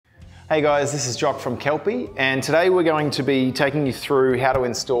Hey guys, this is Jock from Kelpi, and today we're going to be taking you through how to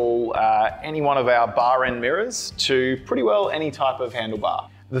install any one of our bar end mirrors to pretty well any type of handlebar.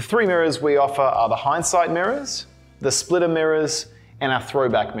 The three mirrors we offer are the hindsight mirrors, the splitter mirrors, and our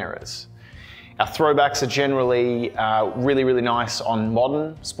throwback mirrors. Our throwbacks are generally really nice on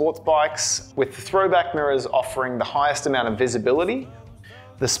modern sports bikes, with the throwback mirrors offering the highest amount of visibility.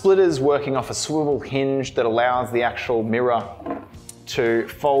 The splitters working off a swivel hinge that allows the actual mirror to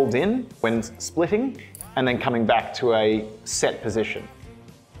fold in when splitting and then coming back to a set position.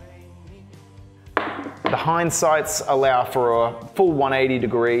 The hindsights allow for a full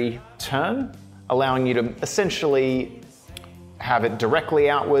 180-degree turn, allowing you to essentially have it directly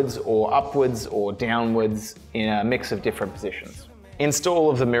outwards or upwards or downwards in a mix of different positions. Install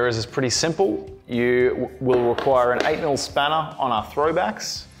of the mirrors is pretty simple. You will require an 8mm spanner on our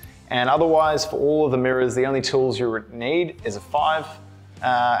throwbacks, and otherwise for all of the mirrors, the only tools you need is a 5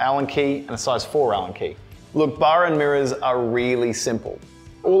 Allen key and a size 4 Allen key. Look, bar end mirrors are really simple.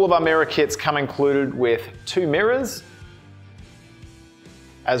 All of our mirror kits come included with 2 mirrors,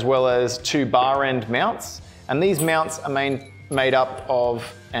 as well as 2 bar end mounts, and these mounts are made up of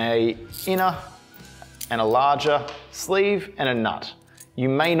an inner and a larger sleeve and a nut. You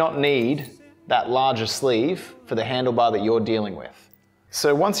may not need that larger sleeve for the handlebar that you're dealing with.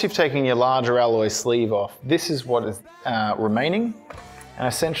 So once you've taken your larger alloy sleeve off, this is what is remaining. And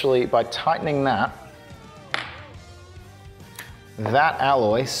essentially by tightening that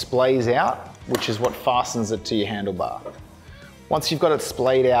alloy splays out, which is what fastens it to your handlebar. Once you've got it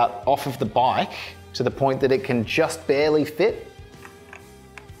splayed out off of the bike to the point that it can just barely fit,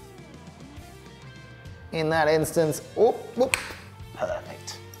 in that instance,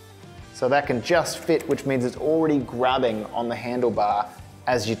 perfect. So that can just fit, which means it's already grabbing on the handlebar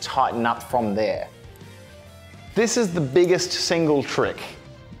as you tighten up from there. This is the biggest single trick.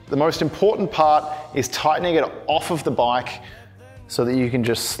 The most important part is tightening it off of the bike so that you can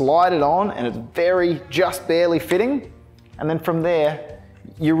just slide it on and it's just barely fitting. And then from there,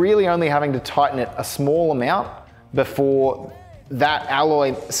 you're really only having to tighten it a small amount before that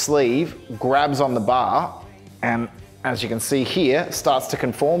alloy sleeve grabs on the bar, and as you can see here, starts to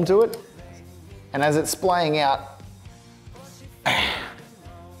conform to it. And as it's splaying out,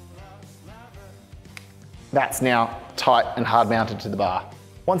 that's now tight and hard mounted to the bar.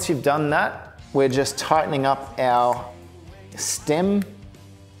 Once you've done that, we're just tightening up our stem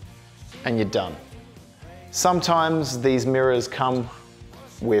and you're done. Sometimes these mirrors come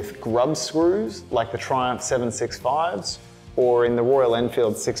with grub screws like the Triumph 765s, or in the Royal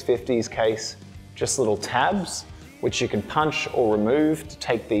Enfield 650's case, just little tabs which you can punch or remove to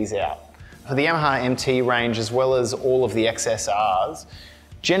take these out. For the Yamaha MT range, as well as all of the XSRs,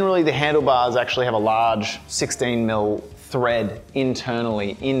 generally the handlebars actually have a large 16mm thread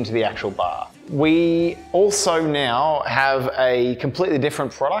internally into the actual bar. We also now have a completely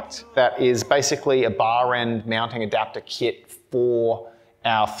different product that is basically a bar end mounting adapter kit for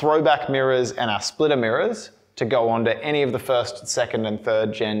our throwback mirrors and our splitter mirrors to go onto any of the first, second and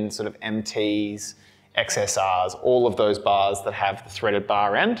third gen sort of MTs, XSRs, all of those bars that have the threaded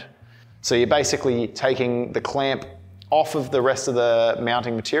bar end. So you're basically taking the clamp off of the rest of the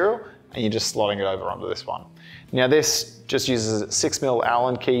mounting material and you're just slotting it over onto this one. Now this just uses a 6mm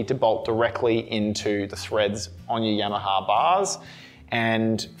Allen key to bolt directly into the threads on your Yamaha bars.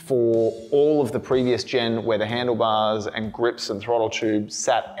 And for all of the previous gen where the handlebars and grips and throttle tubes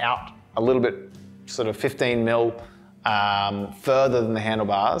sat out a little bit sort of 15mm further than the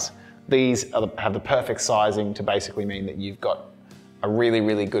handlebars, these have the perfect sizing to basically mean that you've got a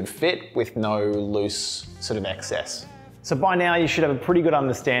really good fit with no loose sort of excess. So by now you should have a pretty good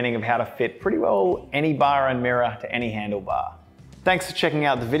understanding of how to fit pretty well any bar and mirror to any handlebar. Thanks for checking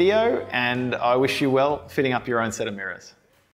out the video, and I wish you well fitting up your own set of mirrors.